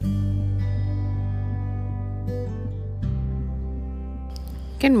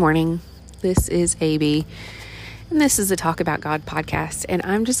Good morning. This is AB, and this is the Talk About God podcast. And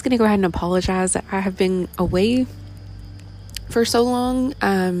I'm just going to go ahead and apologize that I have been away for so long.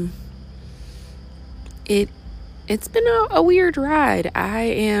 It's been a weird ride. I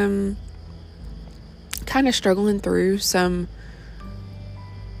am kind of struggling through some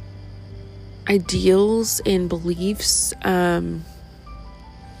ideals and beliefs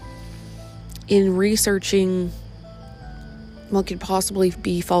in researching what could possibly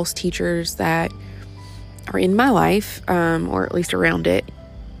be false teachers that are in my life, or at least around it.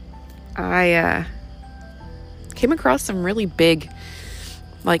 I came across some really big,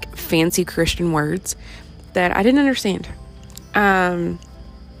 fancy Christian words that I didn't understand. And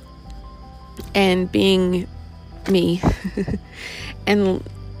being me, and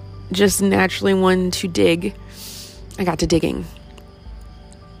just naturally one to dig, I got to digging.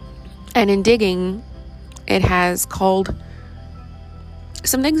 And in digging, it has called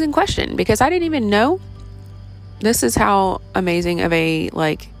some things in question, because I didn't even know. This is how amazing of a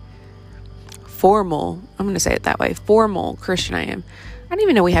formal, I'm going to say it that way, formal Christian I am. I didn't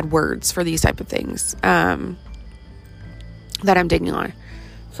even know we had words for these type of things that I'm digging on.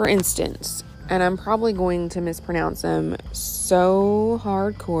 For instance, and I'm probably going to mispronounce them so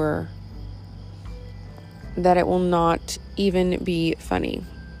hardcore that it will not even be funny.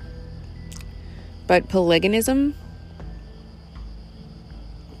 But Pelagianism,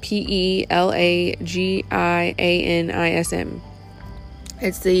 Pelagianism.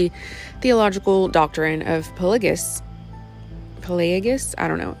 It's the theological doctrine of Pelagius, I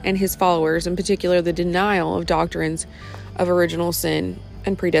don't know, and his followers, in particular the denial of doctrines of original sin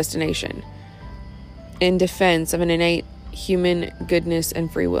and predestination in defense of an innate human goodness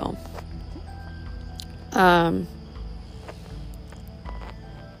and free will.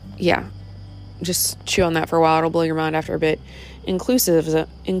 Just chew on that for a while. It'll blow your mind after a bit. Inclusivism,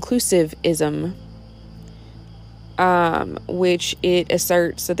 which it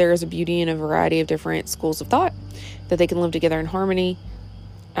asserts that there is a beauty in a variety of different schools of thought, that they can live together in harmony.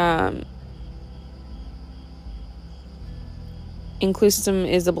 Inclusivism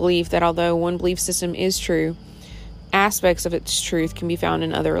is the belief that although one belief system is true, aspects of its truth can be found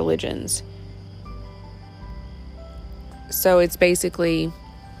in other religions. So it's basically,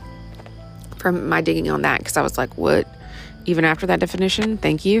 from my digging on that, because I was like, what? Even after that definition?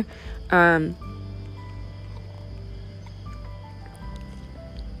 Thank you. I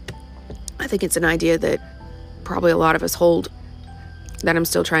think it's an idea that probably a lot of us hold, that I'm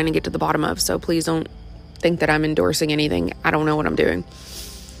still trying to get to the bottom of. So please don't think that I'm endorsing anything. I don't know what I'm doing.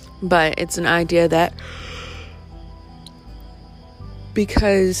 But it's an idea that,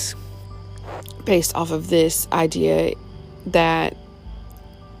 because based off of this idea that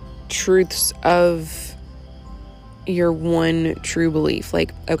truths of your one true belief,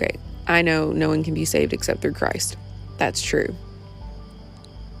 okay, I know no one can be saved except through Christ. That's true.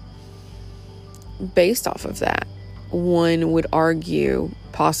 Based off of that, one would argue,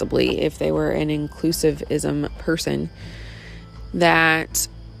 possibly if they were an inclusivism person, that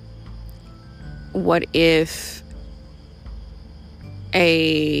what if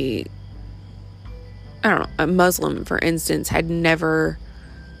a Muslim, for instance, had never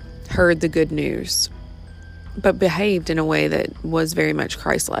heard the good news, but behaved in a way that was very much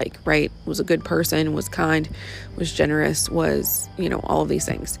Christ-like, right? Was a good person, was kind, was generous, was, all of these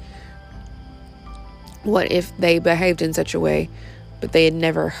things. What if they behaved in such a way, but they had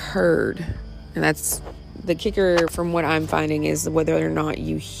never heard? And that's the kicker from what I'm finding, is whether or not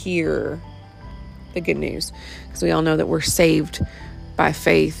you hear the good news. Because we all know that we're saved by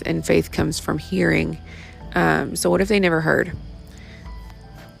faith, and faith comes from hearing. So what if they never heard?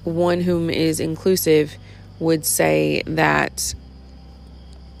 One whom is inclusive would say that,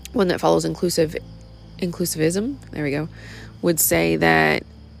 one that follows inclusivism, there we go, would say that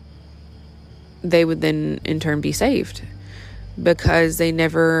they would then in turn be saved, because they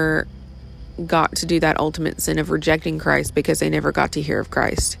never got to do that ultimate sin of rejecting Christ, because they never got to hear of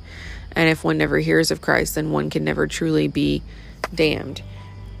Christ. And if one never hears of Christ, then one can never truly be damned.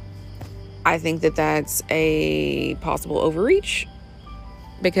 I think that that's a possible overreach,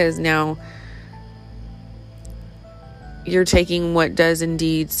 because now you're taking what does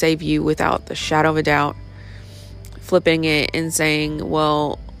indeed save you without the shadow of a doubt, flipping it and saying,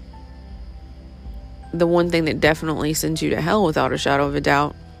 well, the one thing that definitely sends you to hell without a shadow of a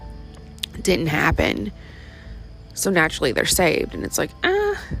doubt didn't happen. So naturally they're saved. And it's like,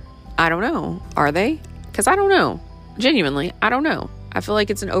 I don't know. Are they? Because I don't know. Genuinely, I don't know. I feel like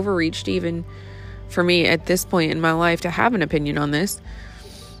it's an overreach to even, for me at this point in my life, to have an opinion on this.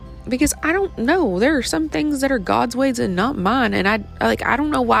 because I don't know. There are some things that are God's ways and not mine. And I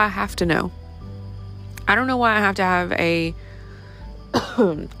don't know why I have to know. I don't know why I have to have a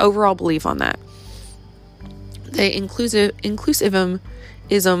overall belief on that. The inclusivism,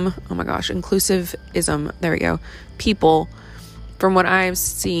 there we go. People, from what I've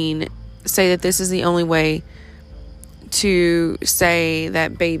seen, say that this is the only way to say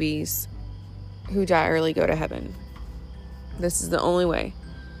that babies who die early go to heaven. This is the only way.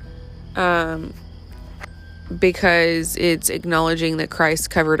 Because it's acknowledging that Christ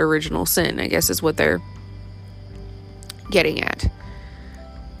covered original sin, I guess is what they're getting at.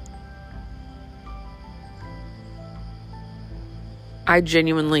 I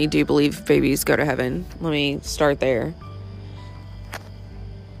genuinely do believe babies go to heaven. Let me start there.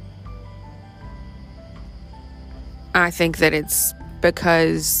 I think that it's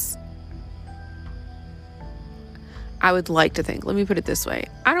because I would like to think, let me put it this way.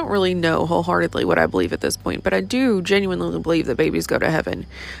 I don't really know wholeheartedly what I believe at this point, but I do genuinely believe that babies go to heaven.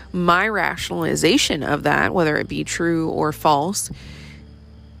 My rationalization of that, whether it be true or false,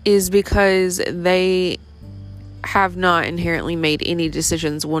 is because they have not inherently made any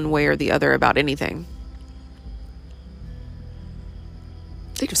decisions one way or the other about anything.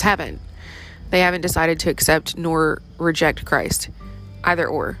 They just haven't. They haven't decided to accept nor reject Christ, either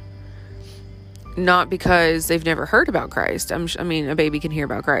or. Not because they've never heard about Christ. I mean, a baby can hear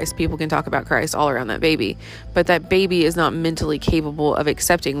about Christ. People can talk about Christ all around that baby. But that baby is not mentally capable of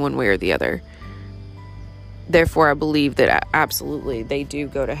accepting one way or the other. Therefore, I believe that absolutely they do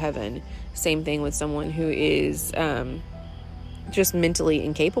go to heaven. Same thing with someone who is just mentally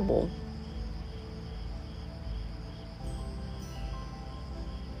incapable.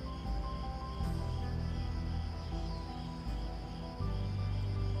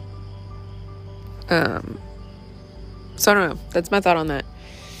 So I don't know. That's my thought on that.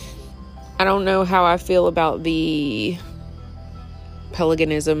 I don't know how I feel about the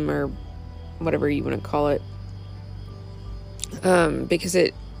pelagianism or whatever you want to call it. Because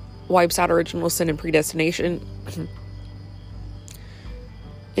it wipes out original sin and predestination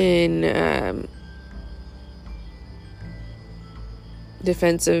in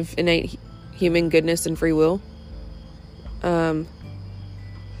defense of innate human goodness and free will.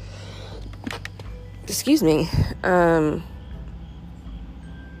 Excuse me. I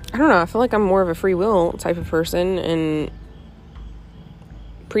don't know. I feel like I'm more of a free will type of person, and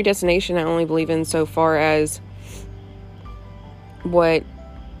predestination I only believe in so far as what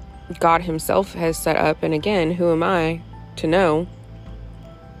God himself has set up. And again, who am I to know?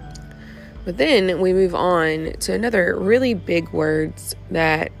 But then we move on to another really big words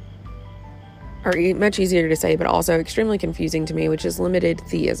that are much easier to say, but also extremely confusing to me, which is limited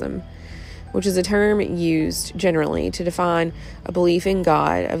theism, which is a term used generally to define a belief in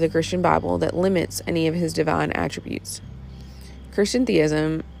God of the Christian Bible that limits any of his divine attributes. Christian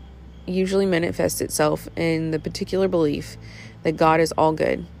theism usually manifests itself in the particular belief that God is all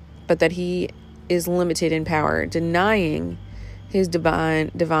good, but that he is limited in power, denying his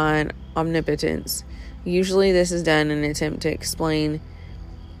divine omnipotence. Usually this is done in an attempt to explain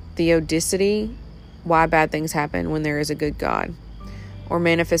theodicity, why bad things happen when there is a good God. Or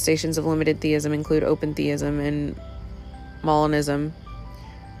manifestations of limited theism include open theism and Molinism.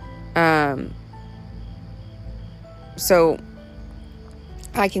 So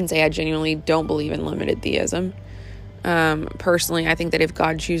I can say I genuinely don't believe in limited theism. Personally, I think that if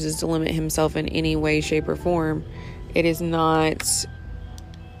God chooses to limit himself in any way, shape, or form, it is not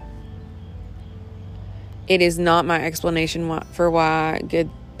my explanation for why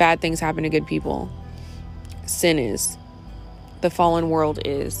bad things happen to good people. Sin is. The fallen world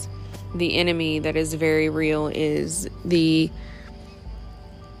is. The enemy that is very real is. The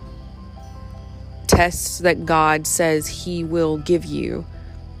tests that God says he will give you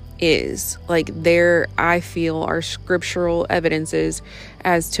is. Like, there, I feel, are scriptural evidences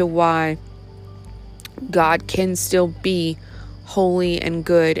as to why God can still be holy and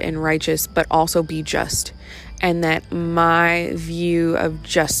good and righteous, but also be just. And that my view of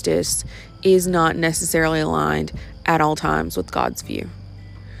justice is not necessarily aligned at all times with God's view.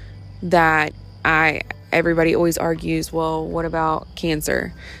 That everybody always argues, well, what about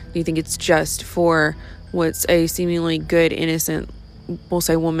cancer? Do you think it's just for what's a seemingly good, innocent, we'll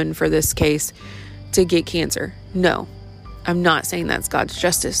say woman for this case, to get cancer? No, I'm not saying that's God's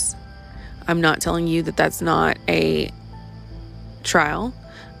justice. I'm not telling you that that's not a trial.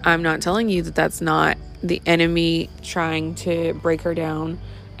 I'm not telling you that that's not the enemy trying to break her down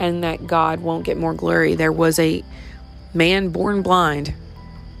and that God won't get more glory. There was a man born blind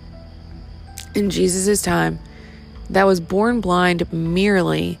in Jesus' time that was born blind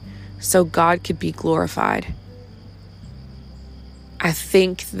merely so God could be glorified. I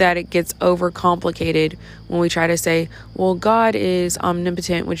think that it gets overcomplicated when we try to say, well, God is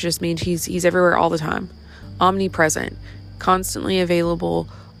omnipotent, which just means he's everywhere all the time. Omnipresent, constantly available,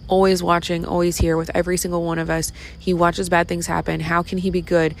 always watching, always here with every single one of us. He watches bad things happen. How can he be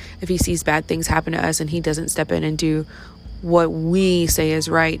good if he sees bad things happen to us and he doesn't step in and do what we say is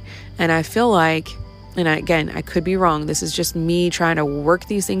right? And I feel like, and I could be wrong. This is just me trying to work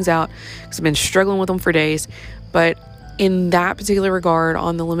these things out because I've been struggling with them for days. But in that particular regard,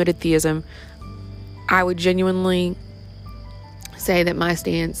 on the limited theism, I would genuinely say that my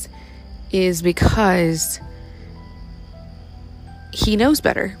stance is because he knows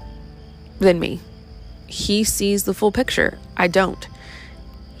better than me. He sees the full picture. I don't.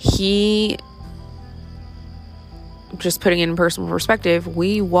 Just putting it in personal perspective,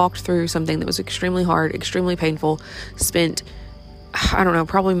 we walked through something that was extremely hard, extremely painful, spent, I don't know,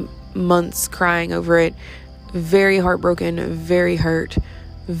 probably months crying over it, very heartbroken, very hurt,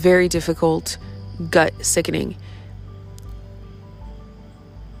 very difficult, gut sickening.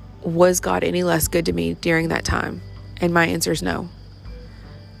 Was God any less good to me during that time? And my answer is no.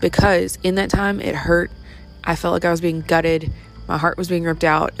 Because in that time, it hurt. I felt like I was being gutted. My heart was being ripped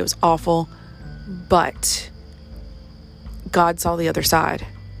out. It was awful. But God saw the other side.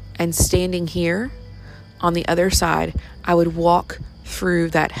 And standing here on the other side, I would walk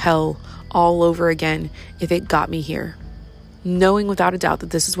through that hell all over again if it got me here. Knowing without a doubt that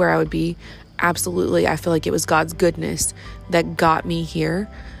this is where I would be, absolutely, I feel like it was God's goodness that got me here.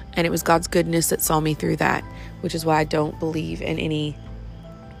 And it was God's goodness that saw me through that, which is why I don't believe in any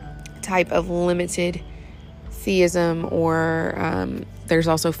type of limited theism, or there's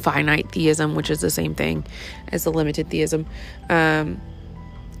also finite theism, which is the same thing as the limited theism. I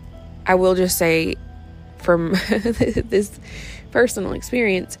will just say from this personal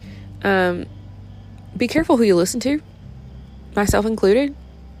experience, be careful who you listen to, myself included.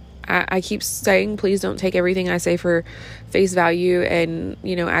 I keep saying, please don't take everything I say for face value and,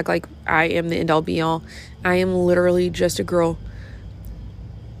 act like I am the end all be all. I am literally just a girl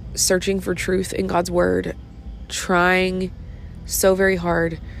searching for truth in God's word, trying so very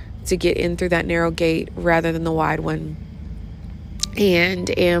hard to get in through that narrow gate rather than the wide one, and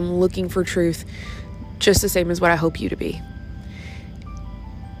am looking for truth just the same as what I hope you to be.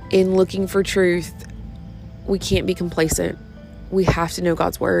 In looking for truth, we can't be complacent. We have to know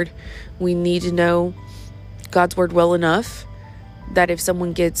God's word. We need to know God's word well enough that if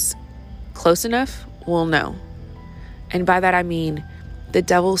someone gets close enough, we'll know. And by that I mean the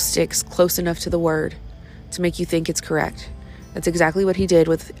devil sticks close enough to the word to make you think it's correct. That's exactly what he did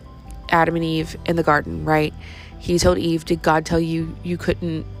with Adam and Eve in the garden, right? He told Eve, did God tell you you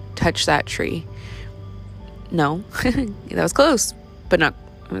couldn't touch that tree? No. That was close, but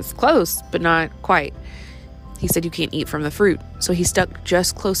not quite. He said you can't eat from the fruit. So he stuck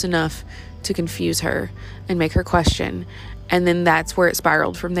just close enough to confuse her and make her question. And then that's where it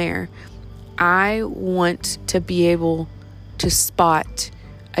spiraled from there. I want to be able to spot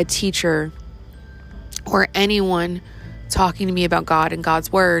a teacher or anyone talking to me about God and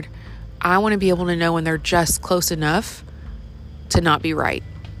God's word. I want to be able to know when they're just close enough to not be right.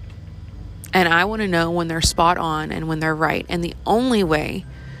 And I want to know when they're spot on and when they're right. And the only way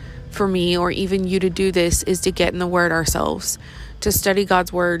for me or even you to do this is to get in the word ourselves, to study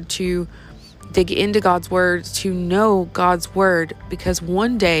God's word, to dig into God's word, to know God's word. Because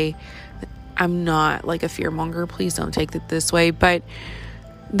one day, I'm not like a fearmonger, please don't take it this way, but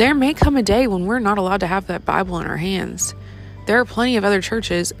there may come a day when we're not allowed to have that Bible in our hands. There are plenty of other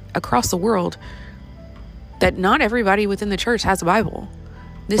churches across the world that not everybody within the church has a Bible.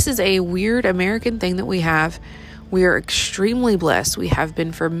 This is a weird American thing that we have. We are extremely blessed. We have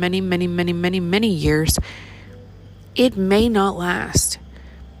been for many, many, many, many, many years. It may not last.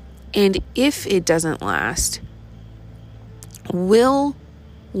 And if it doesn't last, will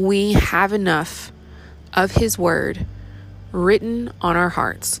we have enough of his word written on our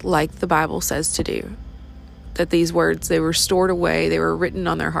hearts, like the Bible says to do? That these words, they were stored away, they were written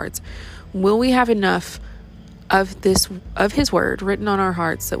on their hearts. Will we have enough of his word written on our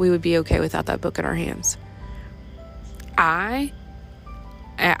hearts that we would be okay without that book in our hands? I'm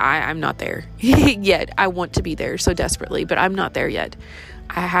not there yet. I want to be there so desperately, but I'm not there yet.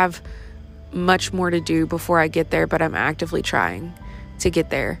 I have much more to do before I get there, but I'm actively trying to get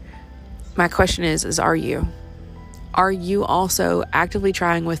there. My question is are you? Are you also actively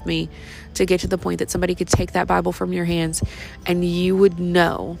trying with me to get to the point that somebody could take that Bible from your hands and you would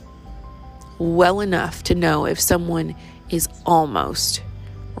know well enough to know if someone is almost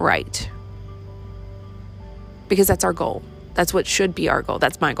right? Because that's our goal. That's what should be our goal.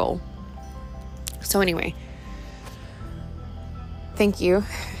 That's my goal. So anyway, thank you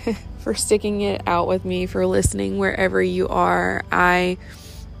for sticking it out with me, for listening wherever you are.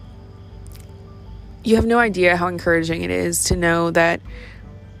 You have no idea how encouraging it is to know that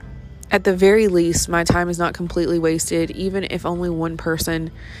at the very least, my time is not completely wasted. Even if only one person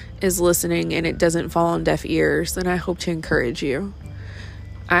is listening and it doesn't fall on deaf ears, then I hope to encourage you.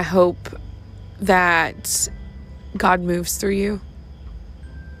 I hope that God moves through you,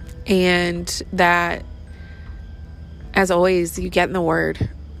 and that, as always, you get in the Word.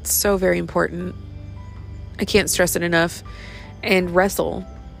 It's so very important. I can't stress it enough. And wrestle.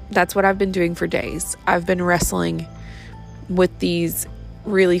 That's what I've been doing for days. I've been wrestling with these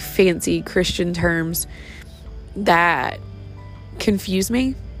really fancy Christian terms that confuse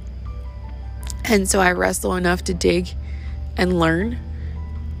me. And so I wrestle enough to dig and learn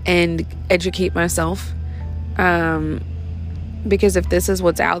and educate myself. Because if this is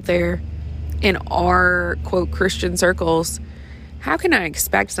what's out there in our, quote, Christian circles, how can I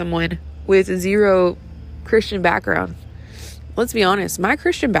expect someone with zero Christian background? Let's be honest, my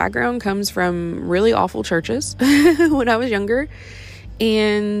Christian background comes from really awful churches when I was younger,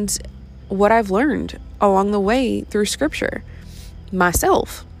 and what I've learned along the way through Scripture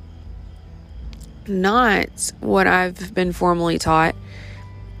myself, not what I've been formally taught.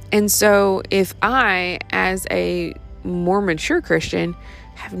 And so if I, as a more mature Christian,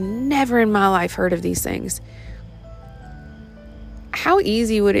 have never in my life heard of these things, how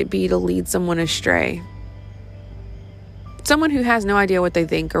easy would it be to lead someone astray? Someone who has no idea what they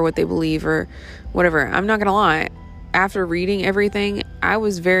think or what they believe or whatever. I'm not gonna lie, after reading everything, I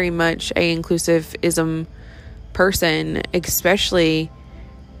was very much a inclusivism person, especially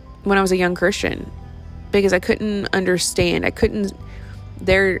when I was a young Christian, because I couldn't understand.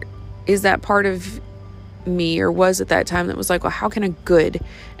 There is that part of me, or was at that time, that was like, well, how can a good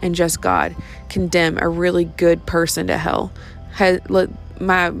and just God condemn a really good person to hell?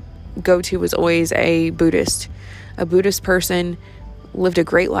 My go-to was always a Buddhist. A Buddhist person lived a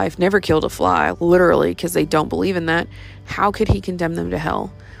great life, never killed a fly, literally, because they don't believe in that. How could he condemn them to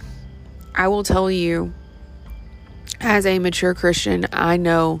hell? I will tell you, as a mature Christian, I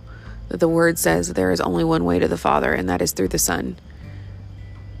know that the Word says that there is only one way to the Father, and that is through the Son.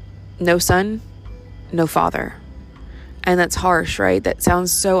 No Son, no Father. And that's harsh, right? That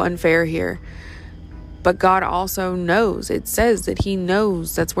sounds so unfair here. But God also knows. It says that He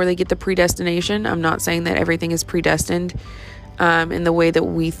knows. That's where they get the predestination. I'm not saying that everything is predestined in the way that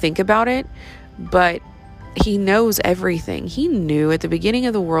we think about it, but He knows everything. He knew at the beginning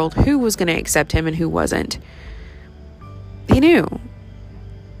of the world who was going to accept Him and who wasn't. He knew.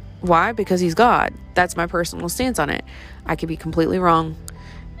 Why? Because He's God. That's my personal stance on it. I could be completely wrong.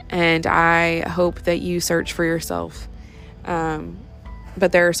 And I hope that you search for yourself.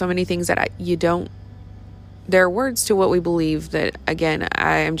 But there are so many things that there are words to what we believe that, again,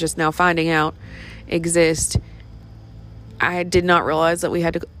 I am just now finding out exist. I did not realize that we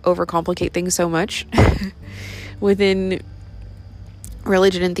had to overcomplicate things so much within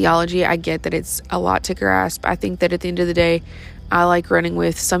religion and theology. I get that it's a lot to grasp. I think that at the end of the day, I like running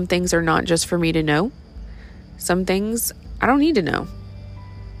with some things are not just for me to know. Some things I don't need to know.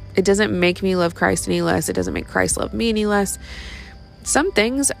 It doesn't make me love Christ any less. It doesn't make Christ love me any less. Some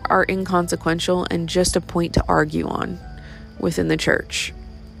things are inconsequential and just a point to argue on within the church.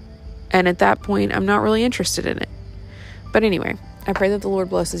 And at that point, I'm not really interested in it. But anyway, I pray that the Lord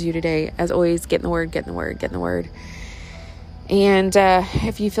blesses you today. As always, get in the Word, get in the Word, get in the Word. And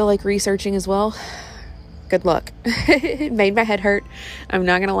if you feel like researching as well, good luck. It made my head hurt. I'm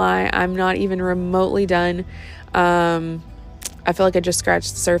not going to lie. I'm not even remotely done. I feel like I just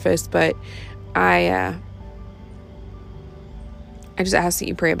scratched the surface, but I just ask that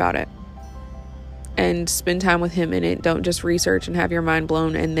you pray about it and spend time with Him in it. Don't just research and have your mind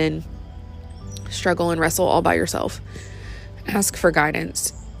blown and then struggle and wrestle all by yourself. Ask for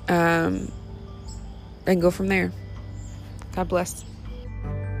guidance and go from there. God bless.